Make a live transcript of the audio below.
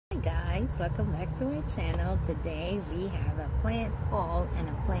guys, welcome back to my channel. Today we have a plant haul and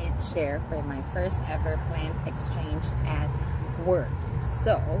a plant share for my first ever plant exchange at work.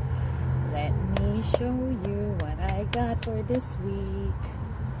 So let me show you what I got for this week.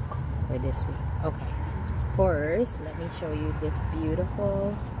 Okay, first let me show you this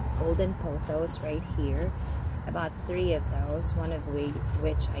beautiful golden pothos right here. I bought 3 of those, one of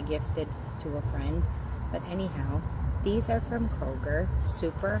which I gifted to a friend. But anyhow, these are from Kroger,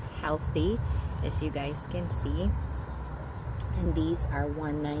 super healthy, as you guys can see. And these are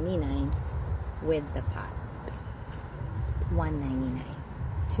 $1.99 with the pot. $1.99,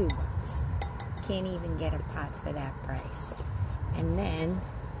 $2. Can't even get a pot for that price. And then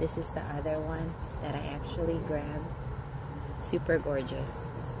this is the other one that I actually grabbed. Super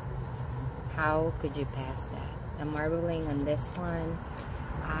gorgeous. How could you pass that? The marbling on this one.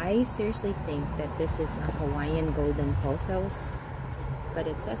 I seriously think that this is a Hawaiian golden pothos, but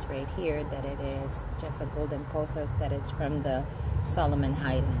it says right here that it is just a golden pothos that is from the Solomon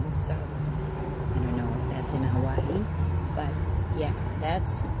Highlands. So I don't know if that's in Hawaii, but yeah,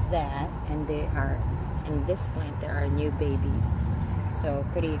 that's that. And they are in this plant, there are new babies, so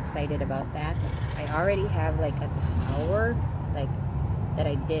pretty excited about that. I already have like a tower like that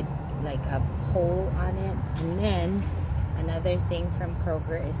I did like a pole on it. And then another thing from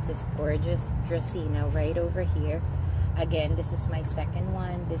Kroger is this gorgeous Dracaena right over here. Again, this is my second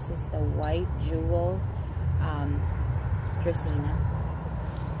one. This is the white jewel Dracaena.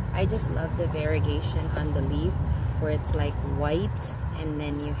 I just love the variegation on the leaf where it's like white and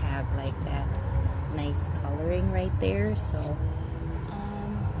then you have like that nice coloring right there. So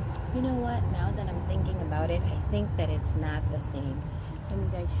you know what, now that I'm thinking about it, I think that it's not the same. Let me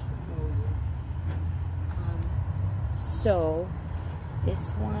guys show you. So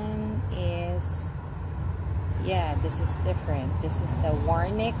this one is, yeah, this is different. This is the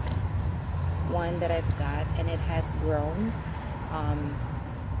Warnick one that I've got, and it has grown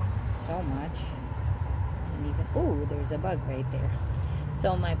so much. And even, oh, there's a bug right there.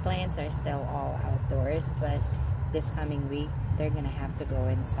 So my plants are still all outdoors, but this coming week they're gonna have to go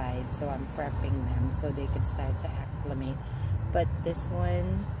inside, so I'm prepping them so they could start to acclimate. But this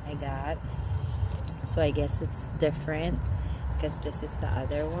one I got, so I guess it's different because this is the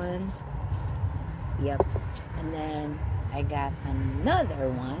other one. Yep. And then I got another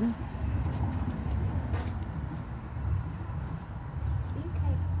one. I think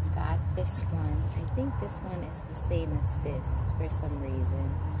I got this one. I think this one is the same as this for some reason.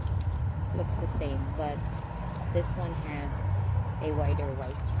 Looks the same, but this one has a wider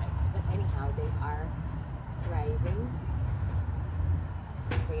white stripes. But anyhow, they are thriving,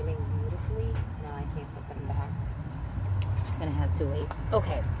 trailing beautifully. Now I can't put them back. Just gonna have to wait.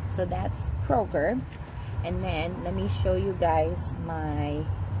 Okay, so that's Kroger. And then let me show you guys my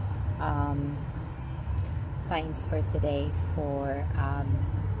finds for today for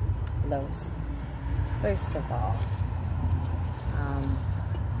Lowe's. First of all,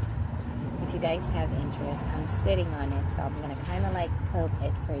 if you guys have interest, I'm sitting on it, so I'm gonna kind of like tilt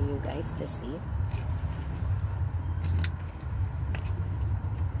it for you guys to see.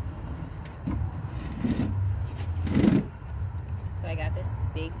 So I got this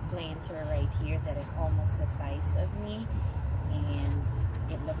big planter right here that is almost the size of me, and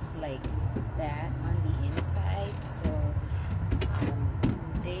it looks like that on the inside. So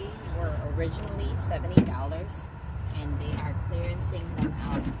they were originally $70 and they are clearancing them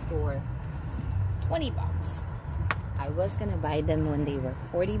out for 20 bucks. I was gonna buy them when they were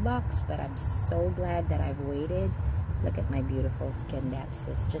 40 bucks, but I'm so glad that I've waited. Look at my beautiful skin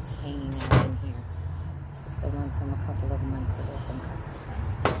dapses just hanging out in here. This is the one from a couple of months ago from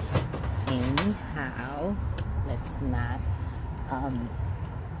Custom. Anyhow, let's not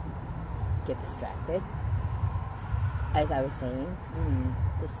get distracted. As I was saying,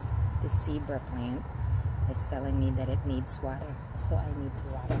 this zebra plant is telling me that it needs water, so I need to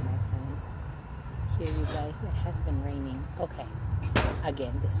water my plants. Here, you guys, it has been raining. Okay,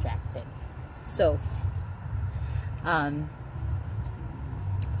 again, distracted. So, yeah,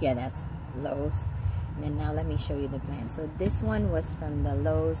 that's Lowe's. And then now let me show you the plant. So this one was from the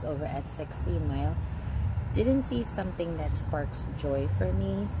Lowe's over at 16 Mile. Didn't see something that sparks joy for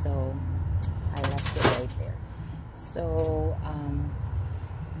me, so I left it right there. So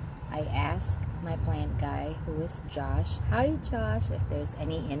I asked my plant guy, who is Josh, hi Josh, if there's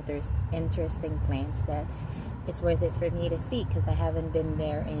any interesting plants that is worth it for me to see, because I haven't been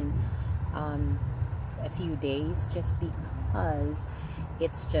there in a few days, just because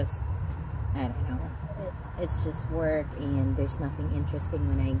it's just, I don't know, it's just work and there's nothing interesting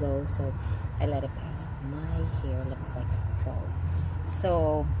when I go, so I let it pass. My hair looks like a troll.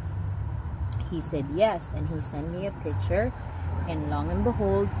 So He said yes, and he sent me a picture, and long and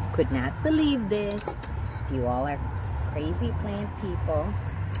behold, could not believe this. If you all are crazy plant people,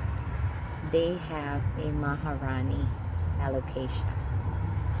 they have a Maharani alocasia.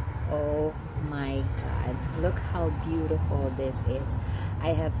 Oh my God, look how beautiful this is.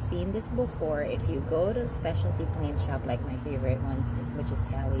 I have seen this before. If you go to a specialty plant shop, like my favorite ones, which is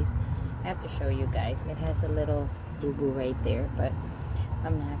Tally's, I have to show you guys. It has a little boo-boo right there, but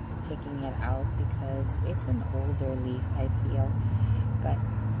I'm not taking it out because it's an older leaf, I feel. But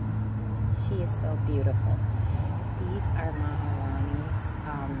she is still beautiful. These are Maharanis.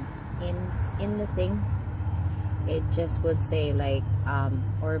 In the thing, it just would say like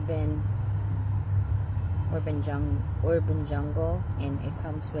urban jungle, and it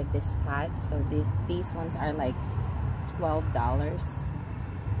comes with this pot. So these ones are like $12.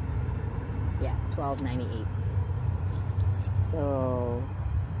 Yeah, $12.98. So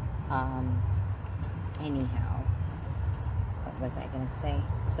anyhow, what was I gonna say?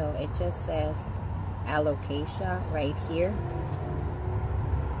 So it just says alocasia right here,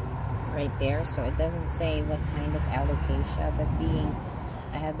 right there. So it doesn't say what kind of alocasia, but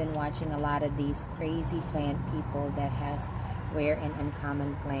I have been watching a lot of these crazy plant people that has rare and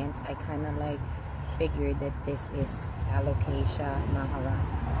uncommon plants. I kind of like figured that this is alocasia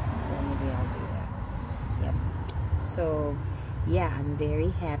maharani. So maybe I'll do that. Yep. So yeah, I'm very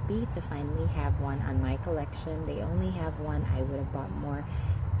happy to finally have one on my collection. They only have one. I would have bought more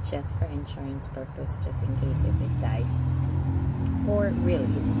just for insurance purpose, just in case if it dies. Or really,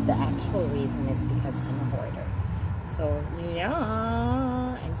 the actual reason is because I'm a hoarder. So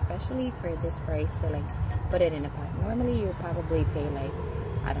yeah, and especially for this price to like put it in a pot. Normally you probably pay like,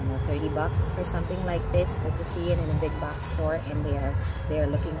 I don't know, 30 bucks for something like this, but to see it in a big box store and they're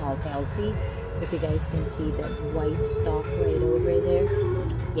looking all healthy. If you guys can see that white stalk right over there,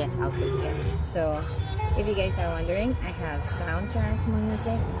 yes, I'll take it. So if you guys are wondering, I have soundtrack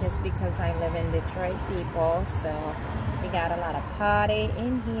music just because I live in Detroit, people. So we got a lot of party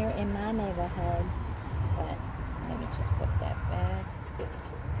in here in my neighborhood. But let me just put that back.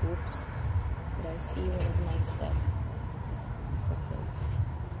 Oops. Did I see one of my stuff? Okay.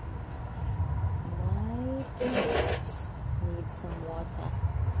 My plants need some water.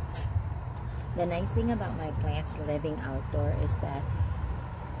 The nice thing about my plants living outdoor is that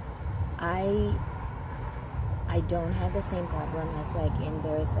I don't have the same problem as like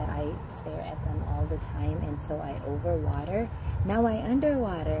indoors, that I stare at them all the time, and so I overwater. Now I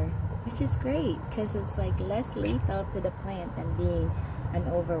underwater, which is great because it's like less lethal to the plant than being an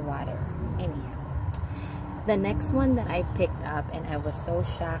overwater. Anyhow, the next one that I picked up, and I was so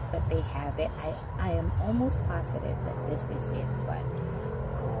shocked that they have it. I am almost positive that this is it, but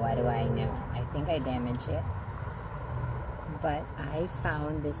what do I know? I think I damaged it. But I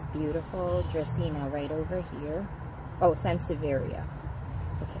found this beautiful Dracaena right over here. Oh, Sansevieria.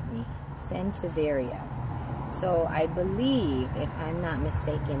 Look at me. Sansevieria. So I believe, if I'm not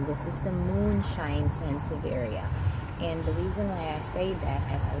mistaken, this is the moonshine Sansevieria. And the reason why I say that,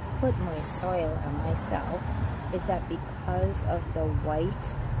 as I put more soil on myself, is that because of the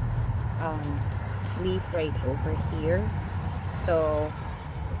white leaf right over here. So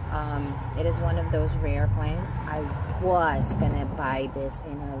it is one of those rare plants. I was gonna buy this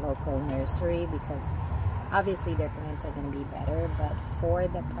in a local nursery because obviously their plants are gonna be better, but for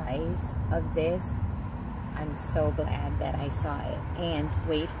the price of this, I'm so glad that I saw it. And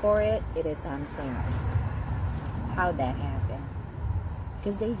wait for it, it is on clearance. How'd that happen?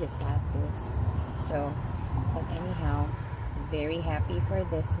 Because they just got this. So, but anyhow, very happy for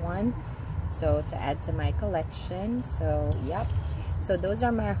this one. So to add to my collection. So yep. So those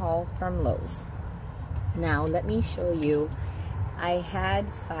are my haul from Lowe's. Now let me show you. I had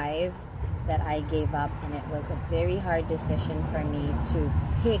 5 that I gave up, and it was a very hard decision for me to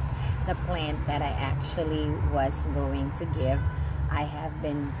pick the plant that I actually was going to give. I have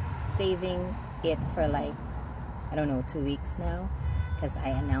been saving it for like, I don't know, 2 weeks now, because I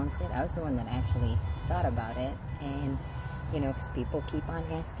announced it. I was the one that actually thought about it, and you know, because people keep on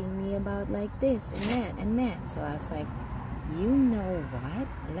asking me about like this and that and that. So I was like, you know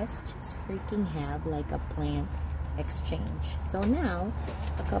what? Let's just freaking have like a plant exchange. So now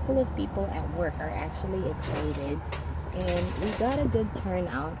a couple of people at work are actually excited, and we got a good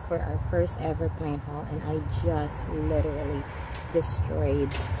turnout for our first ever plant haul, and I just literally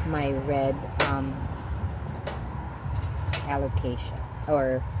destroyed my red alocasia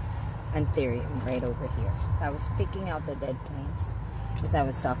or anthurium right over here. So I was picking out the dead plants as I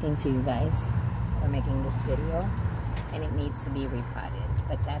was talking to you guys for making this video, and it needs to be repotted,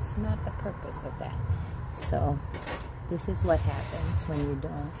 but that's not the purpose of that. So this is what happens when you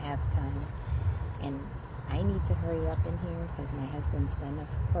don't have time and I need to hurry up in here because my husband's done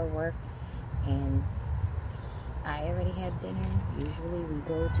for work, and I already had dinner. Usually we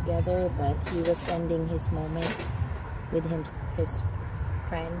go together, but he was spending his moment with his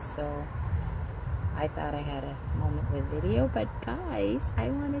friends, so I thought I had a moment with video. But guys, I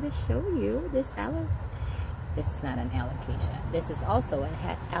wanted to show you this this is not an alocasia. This is also an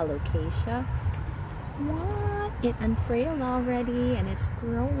alocasia. What? It unfurled already and it's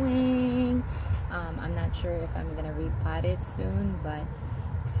growing. I'm not sure if I'm gonna repot it soon, but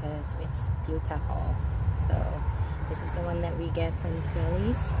because it's beautiful. So this is the one that we get from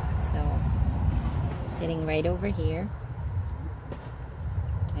Tilly's. So it's sitting right over here.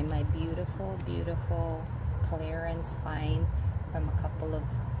 And my beautiful, beautiful clearance find from a couple of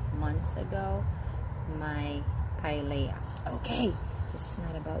months ago, my pilea. Okay, this is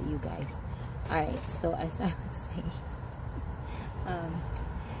not about you guys. Alright, so as I was saying,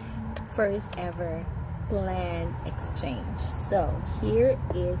 first ever plant exchange. So here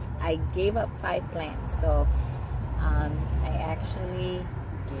is, I gave up 5 plants. So I actually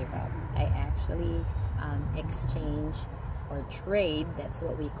gave up. I actually exchange or trade, that's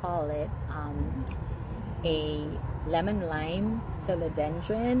what we call it, a lemon lime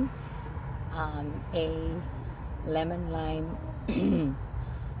philodendron, a lemon lime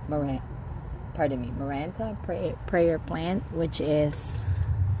Maranta prayer plant, which is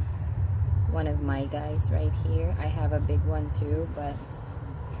one of my guys right here. I have a big one too, but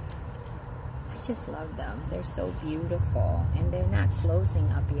I just love them. They're so beautiful, and they're not closing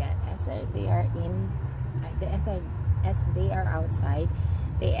up yet. As they are outside,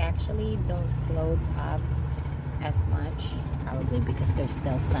 they actually don't close up as much, probably because there's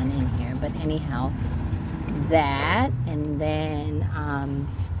still sun in here. But anyhow, that, and then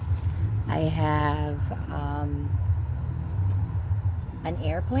I have an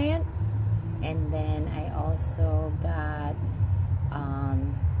air plant, and then I also got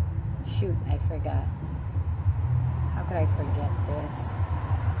shoot, I forgot. How could I forget this?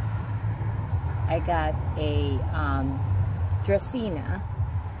 I got a Dracaena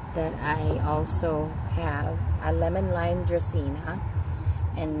that I also have, a lemon lime Dracaena,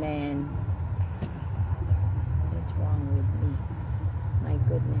 and then I forgot the other one. What is wrong with me? My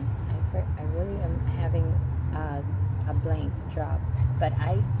goodness, I really am having a blank drop, but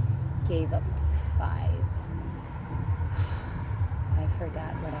I gave up 5. I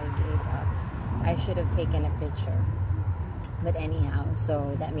forgot what I gave up. I should have taken a picture. But anyhow,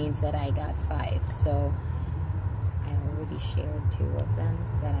 so that means that I got 5. So I already shared 2 of them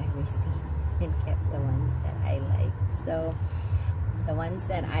that I received and kept the ones that I liked. So the ones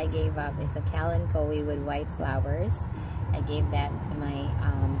that I gave up is a Kalanchoe with white flowers. I gave that to my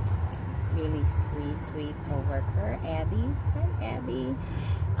really sweet coworker, Abby. Hi, Abby.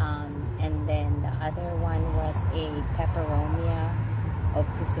 And then the other one was a Peperomia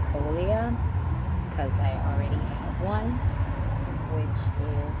obtusifolia, because I already have one, which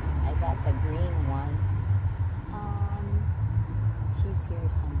is, I got the green one. She's here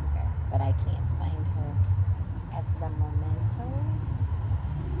somewhere, but I can't find her at the momento.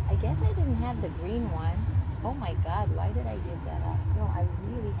 I guess I didn't have the green one. Oh my god, why did I give that up? No, I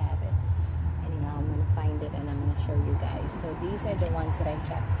really have it. Anyhow, I'm going to find it and I'm going to show you guys. So these are the ones that I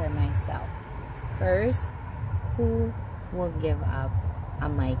kept for myself. First, who will give up a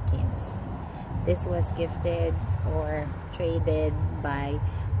Mykins? This was gifted or traded by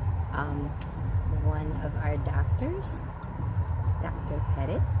one of our doctors, Dr.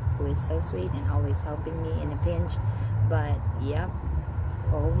 Pettit, who is so sweet and always helping me in a pinch. But yep,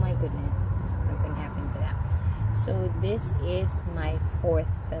 oh my goodness, something happened to that. So this is my 4th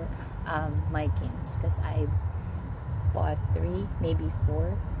Mykins, because I bought 3, maybe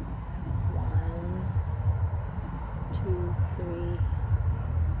 4. 1, 2, 3.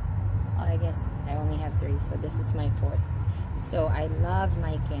 Oh, I guess I only have 3, so this is my 4th. So I love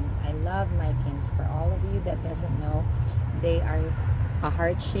Mykins. I love Mykins. For all of you that doesn't know, they are a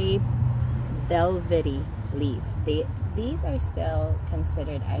heart-shaped velvety leaf. These are still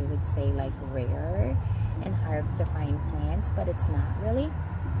considered, I would say, like rare and hard to find plants, but it's not really. You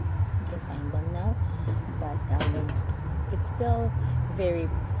can find them now, but it's still very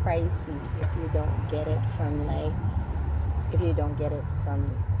pricey if you don't get it from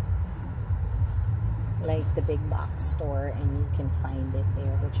like the big box store, and you can find it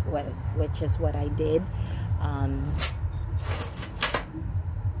there, which is what I did.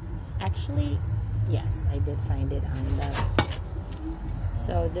 Actually, yes, I did find it on the.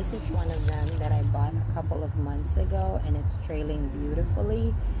 So this is one of them that I bought a couple of months ago, and it's trailing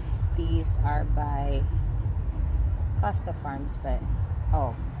beautifully. These are by Costa Farms, but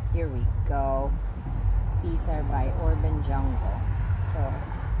oh, here we go. These are by Urban Jungle. So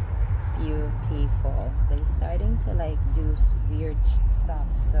beautiful. They're starting to like do weird stuff.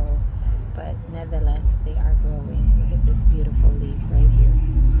 So, but nevertheless, they are growing. Look at this beautiful leaf right here.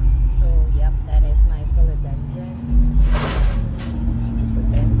 So, yep, that is my philodendron.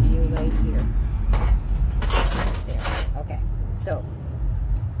 Put that view right here. There. Okay. So,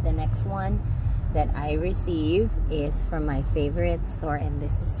 the next one that I receive is from my favorite store, and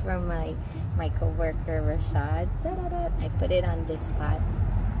this is from my coworker Rashad. I put it on this pot.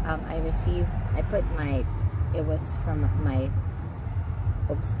 It was from my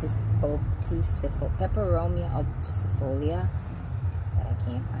Peperomia obtusifolia that I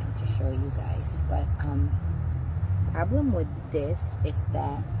can't find to show you guys. But problem with this is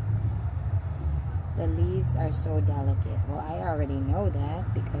that the leaves are so delicate. Well, I already know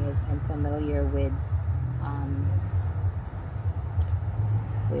that because I'm familiar with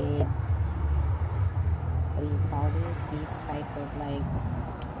what do you call these? These type of like,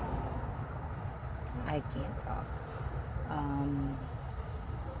 I can't talk.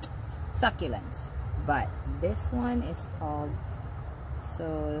 Succulents. But this one is called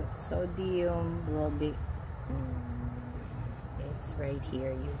sodium robic. It's right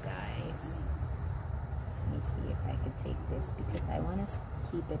here, you guys. Let me see if I could take this because I want to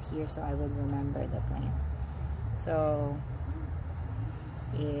keep it here so I would remember the plant. So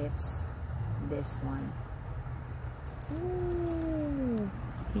it's this one. Ooh,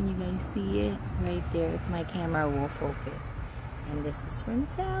 can you guys see it right there? If my camera will focus. And this is from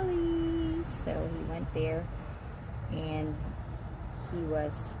Telly. So he went there and he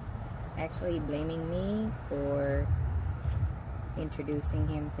was actually blaming me for introducing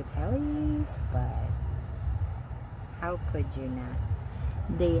him to Telly's, but how could you not?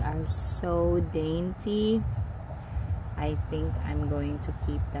 They are so dainty. I think I'm going to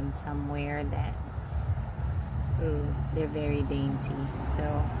keep them somewhere that, they're very dainty.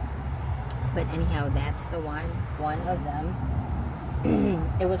 So, but anyhow, that's the one of them.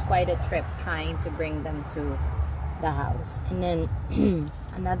 It was quite a trip trying to bring them to the house. And then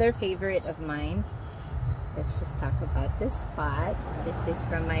another favorite of mine, let's just talk about this pot. This is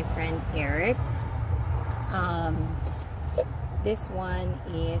from my friend Eric. This one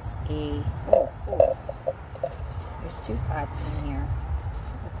is a there's two pots in here.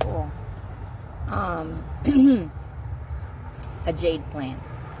 Cool. A jade plant.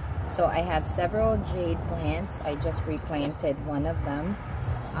 So I have several jade plants. I just replanted one of them.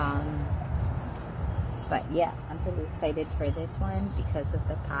 But yeah, I'm pretty excited for this one because of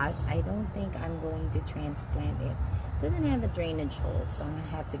the pot. I don't think I'm going to transplant it. It doesn't have a drainage hole, so I'm gonna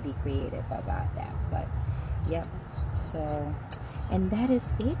have to be creative about that. But yep. So, and that is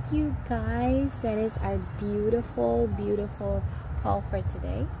it, you guys. That is our beautiful, beautiful haul for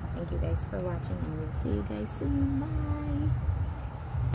today. Thank you guys for watching, and we'll see you guys soon. Bye.